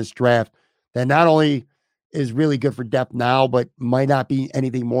guard in this draft that not only is really good for depth now, but might not be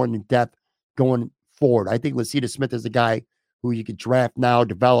anything more than depth going forward. I think Lacita Smith is a guy who you could draft now,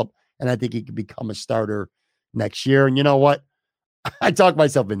 develop, and I think he could become a starter next year. And you know what? I talked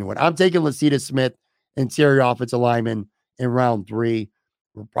myself into it. I'm taking Lacita Smith, interior offensive lineman, in round 3.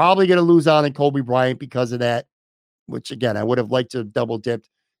 We're probably going to lose out on Kobe Bryant because of that, which, again, I would have liked to have double dipped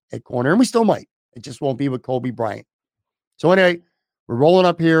at corner, and we still might. It just won't be with Kobe Bryant. So anyway, we're rolling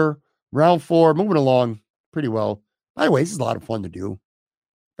up here. Round 4, moving along pretty well. By the way, this is a lot of fun to do.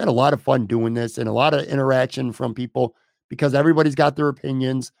 I've had a lot of fun doing this and a lot of interaction from people because everybody's got their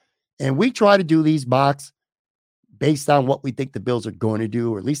opinions. And we try to do these mocks based on what we think the Bills are going to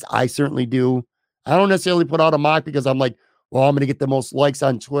do, or at least I certainly do. I don't necessarily put out a mock because I'm like, well, I'm going to get the most likes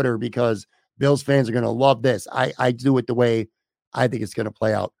on Twitter because Bills fans are going to love this. I do it the way I think it's going to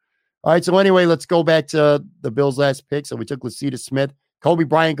play out. All right, so anyway, let's go back to the Bills' last pick. So we took Lacita Smith. Kobe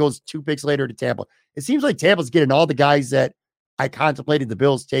Bryant goes 2 picks later to Tampa. It seems like Tampa's getting all the guys that I contemplated the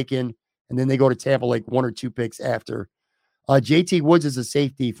Bills taking, and then they go to Tampa like 1 or 2 picks after. JT Woods is a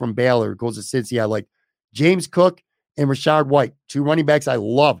safety from Baylor, goes to Cincy. I like James Cook and Rashad White, 2 running backs I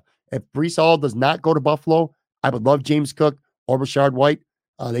love. If Breece Hall does not go to Buffalo, I would love James Cook or Rashad White.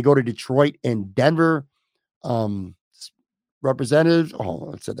 They go to Detroit and Denver. representatives.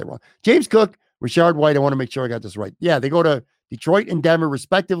 Oh, I said that wrong. James Cook, Rashard White. I want to make sure I got this right. Yeah, they go to Detroit and Denver,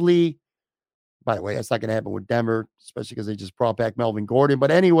 respectively. By the way, that's not going to happen with Denver, especially because they just brought back Melvin Gordon.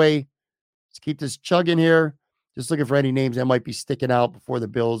 But anyway, let's keep this chugging here. Just looking for any names that might be sticking out before the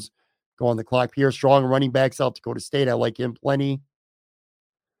Bills go on the clock. Pierre Strong, running back, South Dakota State. I like him plenty.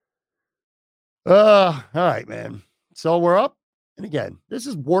 All right, man. So we're up. And again, this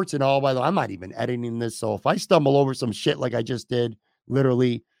is warts and all, by the way. I'm not even editing this. So if I stumble over some shit like I just did,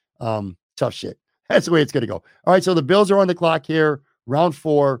 literally, tough shit. That's the way it's going to go. All right, so the Bills are on the clock here. Round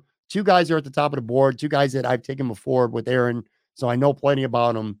 4. 2 guys are at the top of the board. 2 guys that I've taken before with Aaron, so I know plenty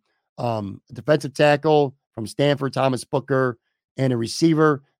about them. Defensive tackle from Stanford, Thomas Booker, and a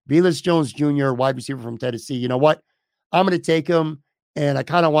receiver, Velus Jones Jr., wide receiver from Tennessee. You know what? I'm going to take him, and I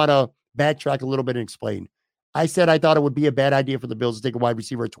kind of want to backtrack a little bit and explain. I said I thought it would be a bad idea for the Bills to take a wide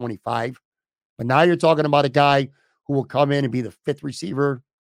receiver at 25, but now you're talking about a guy who will come in and be the 5th receiver,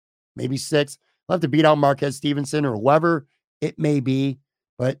 maybe 6th. He'll have to beat out Marquez Stevenson or whoever it may be,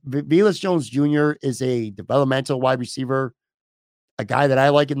 but Velus Jones Jr. is a developmental wide receiver, a guy that I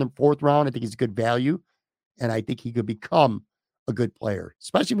like in the 4th round. I think he's good value, and I think he could become a good player,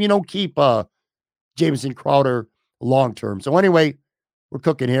 especially if you don't keep Jamison Crowder long-term. So anyway, we're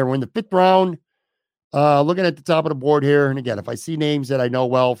cooking here. We're in the 5th round. Looking at the top of the board here. And again, if I see names that I know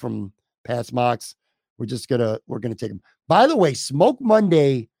well from past mocks, we're going to take them. By the way, Smoke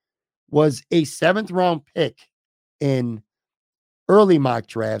Monday was a 7th round pick in early mock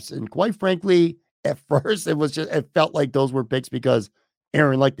drafts. And quite frankly, at first it felt like those were picks because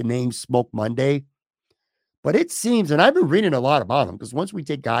Aaron liked the name Smoke Monday. But it seems, and I've been reading a lot about him because once we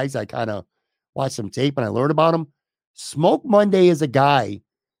take guys, I kind of watch some tape and I learn about him. Smoke Monday is a guy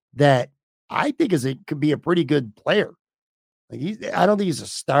that I think could be a pretty good player. I don't think he's a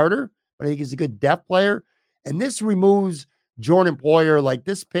starter, but I think he's a good depth player. And this removes Jordan Poyer. Like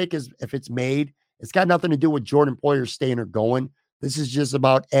this pick is, if it's made, it's got nothing to do with Jordan Poyer staying or going. This is just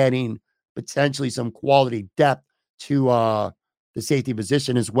about adding potentially some quality depth to the safety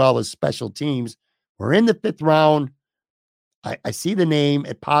position as well as special teams. We're in the 5th round. I see the name.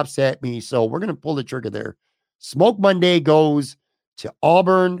 It pops at me. So we're going to pull the trigger there. Smoke Monday goes to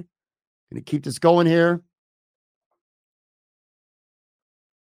Auburn. Going to keep this going here.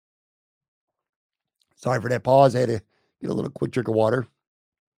 Sorry for that pause. I had to get a little quick drink of water.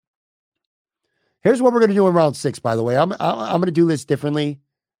 Here's what we're going to do in round 6, by the way. I'm going to do this differently.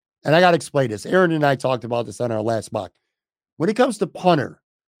 And I got to explain this. Aaron and I talked about this on our last mock. When it comes to punter,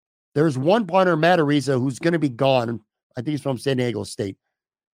 there's one punter, Matt Ariza, who's going to be gone. I think he's from San Diego State.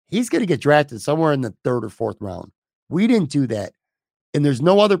 He's going to get drafted somewhere in the 3rd or 4th round. We didn't do that. And there's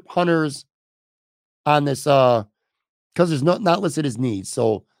no other punters on this because there's not listed as needs.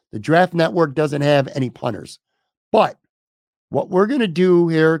 So the draft network doesn't have any punters. But what we're going to do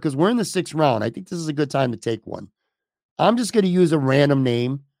here, because we're in the 6th round, I think this is a good time to take one. I'm just going to use a random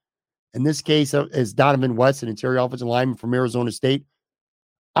name. In this case, is Donovan West, an interior offensive lineman from Arizona State.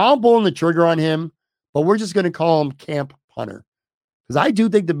 I'm pulling the trigger on him, but we're just going to call him Camp Punter. Because I do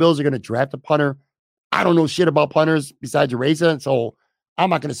think the Bills are going to draft a punter. I don't know shit about punters besides Ariza, so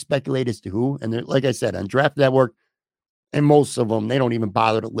I'm not going to speculate as to who. And like I said, on Draft Network, and most of them, they don't even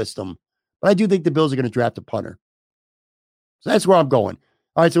bother to list them. But I do think the Bills are going to draft a punter. So that's where I'm going.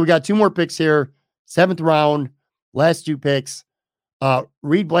 All right, so we got 2 more picks here. 7th round, last 2 picks.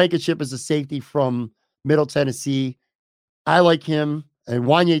 Reed Blankenship is a safety from Middle Tennessee. I like him. And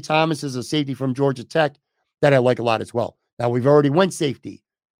Wanye Thomas is a safety from Georgia Tech that I like a lot as well. Now, we've already went safety.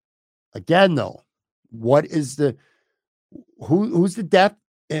 Again, though, what is who's the depth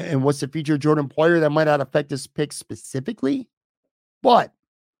and what's the future of Jordan Poyer? That might not affect this pick specifically, but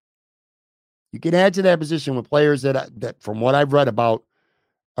you can add to that position with players that from what I've read about,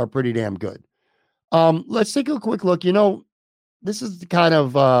 are pretty damn good. Let's take a quick look. This is the kind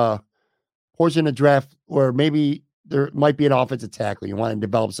of portion of draft where maybe there might be an offensive tackle. You want to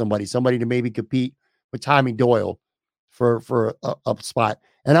develop somebody to maybe compete with Tommy Doyle for a spot.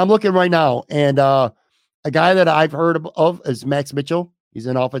 And I'm looking right now, and a guy that I've heard of is Max Mitchell. He's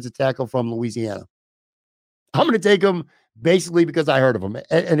an offensive tackle from Louisiana. I'm going to take him basically because I heard of him.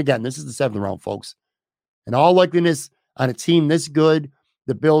 And again, this is the 7th round, folks. In all likeliness, on a team this good,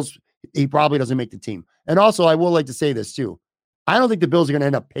 the Bills, he probably doesn't make the team. And also, I will like to say this too. I don't think the Bills are going to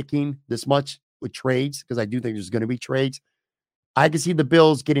end up picking this much with trades because I do think there's going to be trades. I can see the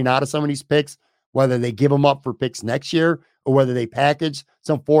Bills getting out of some of these picks, whether they give them up for picks next year or whether they package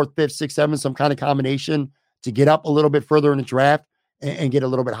some 4th, 5th, 6th, 7th, some kind of combination to get up a little bit further in the draft and get a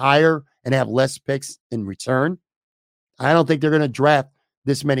little bit higher and have less picks in return. I don't think they're going to draft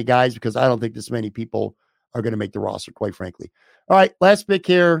this many guys because I don't think this many people are going to make the roster, quite frankly. All right, last pick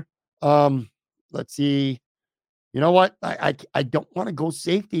here. Let's see. You know what? I don't want to go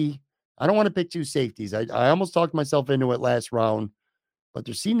safety. I don't want to pick two safeties. I almost talked myself into it last round, but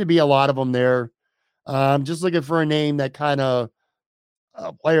there seem to be a lot of them there. I'm just looking for a name that kind of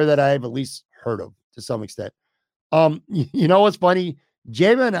a player that I've at least heard of to some extent. You know what's funny?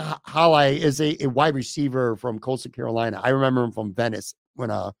 Jamin Halley is a wide receiver from Coastal Carolina. I remember him from Venice when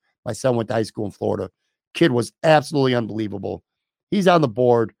my son went to high school in Florida. Kid was absolutely unbelievable. He's on the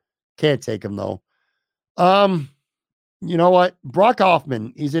board. Can't take him though. You know what? Brock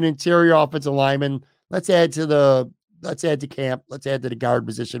Hoffman, he's an interior offensive lineman. Let's add to camp. Let's add to the guard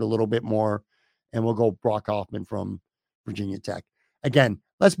position a little bit more. And we'll go Brock Hoffman from Virginia Tech. Again,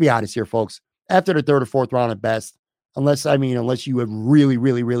 let's be honest here, folks. After the third or fourth round at best, unless you have really,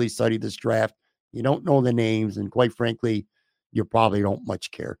 really, really studied this draft, you don't know the names. And quite frankly, you probably don't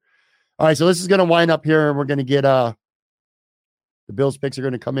much care. All right. So this is going to wind up here. And we're going to get, the Bills picks are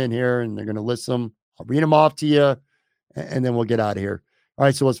going to come in here and they're going to list them. I'll read them off to you and then we'll get out of here. All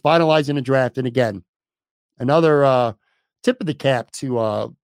right. So it's finalizing the draft. And again, another tip of the cap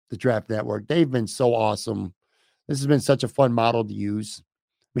to the Draft Network. They've been so awesome. This has been such a fun model to use.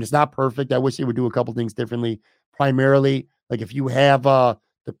 I mean, it's not perfect. I wish they would do a couple things differently. Primarily, like if you have the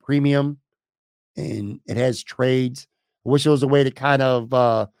premium and it has trades, I wish there was a way to kind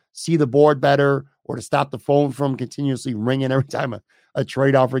of see the board better or to stop the phone from continuously ringing every time a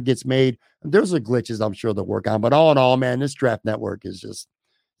trade offer gets made. There's the glitches I'm sure they'll work on. But all in all, man, this Draft Network is just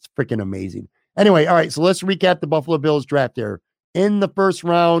it's freaking amazing. Anyway, all right, so let's recap the Buffalo Bills draft there. In the first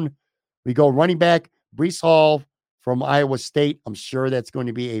round, we go running back, Breece Hall from Iowa State. I'm sure that's going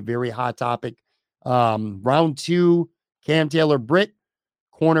to be a very hot topic. Round 2, Cam Taylor-Britt,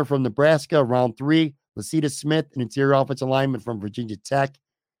 corner from Nebraska. Round 3, Lecitus Smith, an interior offensive lineman from Virginia Tech.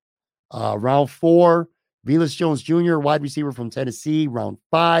 Round 4, Velus Jones Jr., wide receiver from Tennessee. Round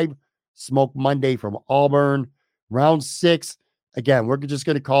 5, Smoke Monday from Auburn. Round 6, again, we're just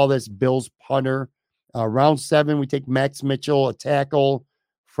going to call this Bills punter. Round 7, we take Max Mitchell, a tackle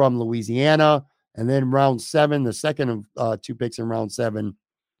from Louisiana. And then round 7, the second of 2 picks in round 7,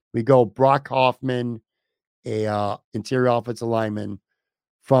 we go Brock Hoffman, a interior offensive lineman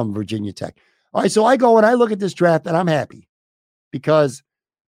from Virginia Tech. All right, so I go and I look at this draft and I'm happy because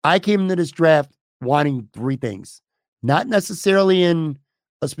I came into this draft wanting 3 things. Not necessarily in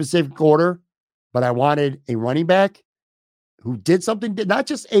a specific order, but I wanted a running back who did something, not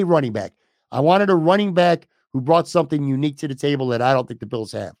just a running back. I wanted a running back who brought something unique to the table that I don't think the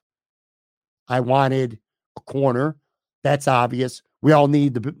Bills have. I wanted a corner. That's obvious. We all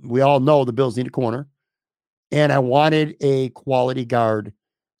know the Bills need a corner. And I wanted a quality guard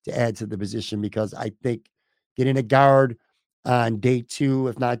to add to the position because I think getting a guard on day 2,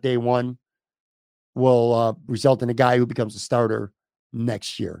 if not day 1, will result in a guy who becomes a starter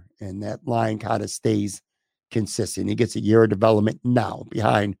next year. And that line kind of stays consistent. He gets a year of development now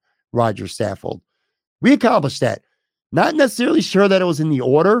behind Roger Saffold. We accomplished that. Not necessarily sure that it was in the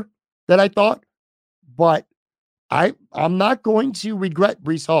order that I thought, but I'm not going to regret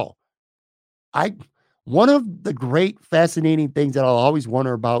Breece Hall. One of the great fascinating things that I'll always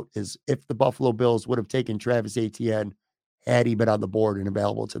wonder about is if the Buffalo Bills would have taken Travis Etienne had he been on the board and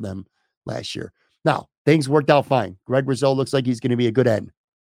available to them last year. Now, things worked out fine. Greg Rousseau looks like he's going to be a good end.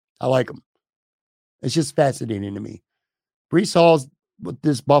 I like him. It's just fascinating to me. Breece Hall's with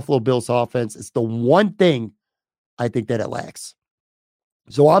this Buffalo Bills offense, it's the one thing I think that it lacks.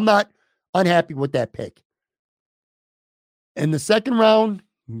 So I'm not unhappy with that pick. In the second round,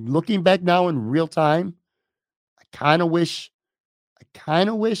 looking back now in real time, I kind of wish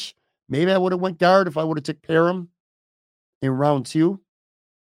maybe I would have went guard if I would have took Parham in round 2.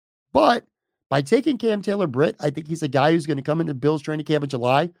 But by taking Cam Taylor-Britt, I think he's a guy who's going to come into Bills training camp in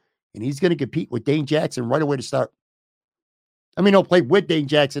July, and he's going to compete with Dane Jackson right away to start. I mean, he'll play with Dane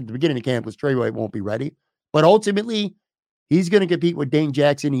Jackson at the beginning of camp because Trey White won't be ready. But ultimately, he's going to compete with Dane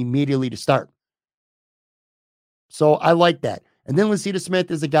Jackson immediately to start. So I like that. And then Lecitus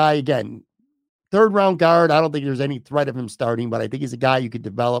Smith is a guy, again, 3rd round guard. I don't think there's any threat of him starting, but I think he's a guy you could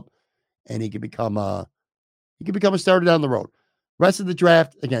develop and he could become a starter down the road. Rest of the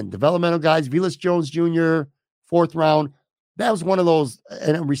draft, again, developmental guys, Velus Jones Jr., 4th round. That was one of those,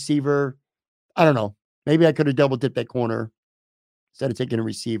 and a receiver. I don't know. Maybe I could have double dipped that corner instead of taking a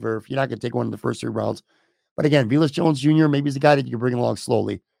receiver. If you're not going to take one in the first 3 rounds. But again, Velus Jones Jr., maybe he's a guy that you can bring along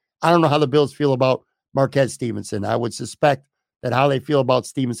slowly. I don't know how the Bills feel about Marquez Stevenson. I would suspect that how they feel about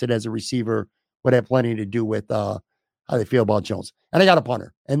Stevenson as a receiver would have plenty to do with how they feel about Jones. And I got a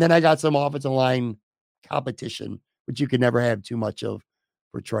punter. And then I got some offensive line competition, which you can never have too much of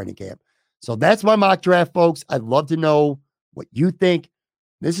for training camp. So that's my mock draft, folks. I'd love to know what you think.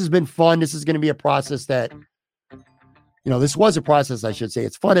 This has been fun. This is going to be a process that, this was a process, I should say.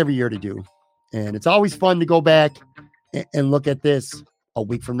 It's fun every year to do. And it's always fun to go back and look at this a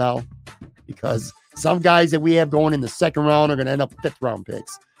week from now, because some guys that we have going in the second round are going to end up 5th round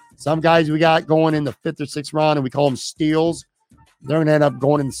picks. Some guys we got going in the 5th or 6th round, and we call them steals, they're going to end up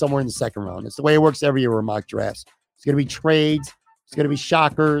going in somewhere in the second round. It's the way it works every year with mock drafts. It's going to be trades. It's going to be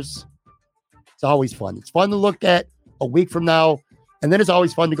shockers. It's always fun. It's fun to look at a week from now. And then it's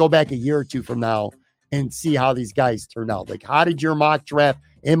always fun to go back a year or two from now and see how these guys turn out. Like, how did your mock draft?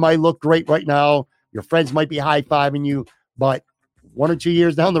 It might look great right now. Your friends might be high-fiving you, but 1 or 2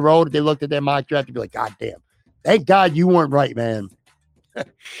 years down the road, if they looked at that mock draft, they'd be like, God damn, thank God you weren't right, man.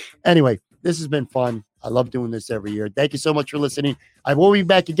 Anyway, this has been fun. I love doing this every year. Thank you so much for listening. I will be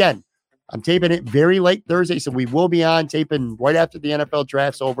back again. I'm taping it very late Thursday, so we will be on taping right after the NFL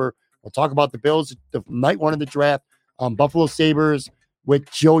draft's over. We'll talk about the Bills, the night one of the draft, Buffalo Sabres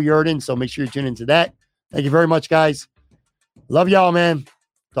with Joe Yerdon, so make sure you tune into that. Thank you very much, guys. Love y'all, man.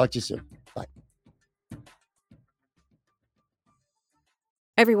 Talk to you soon. Bye.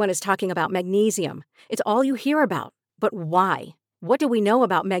 Everyone is talking about magnesium. It's all you hear about. But why? What do we know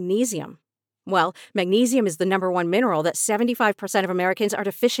about magnesium? Well, magnesium is the #1 mineral that 75% of Americans are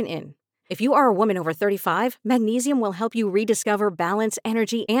deficient in. If you are a woman over 35, magnesium will help you rediscover balance,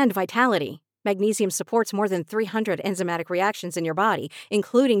 energy, and vitality. Magnesium supports more than 300 enzymatic reactions in your body,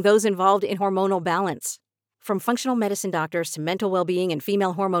 including those involved in hormonal balance. From functional medicine doctors to mental well-being and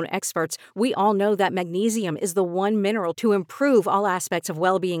female hormone experts, we all know that magnesium is the one mineral to improve all aspects of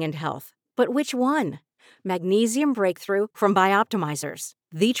well-being and health. But which one? Magnesium Breakthrough from Bioptimizers,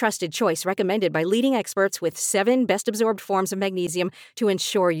 the trusted choice recommended by leading experts with 7 best-absorbed forms of magnesium to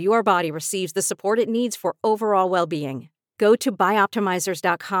ensure your body receives the support it needs for overall well-being. Go to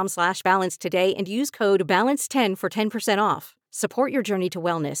bioptimizers.com/balance today and use code BALANCE10 for 10% off. Support your journey to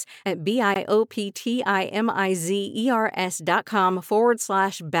wellness at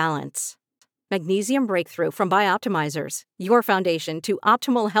bioptimizers.com/balance. Magnesium Breakthrough from Bioptimizers, your foundation to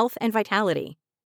optimal health and vitality.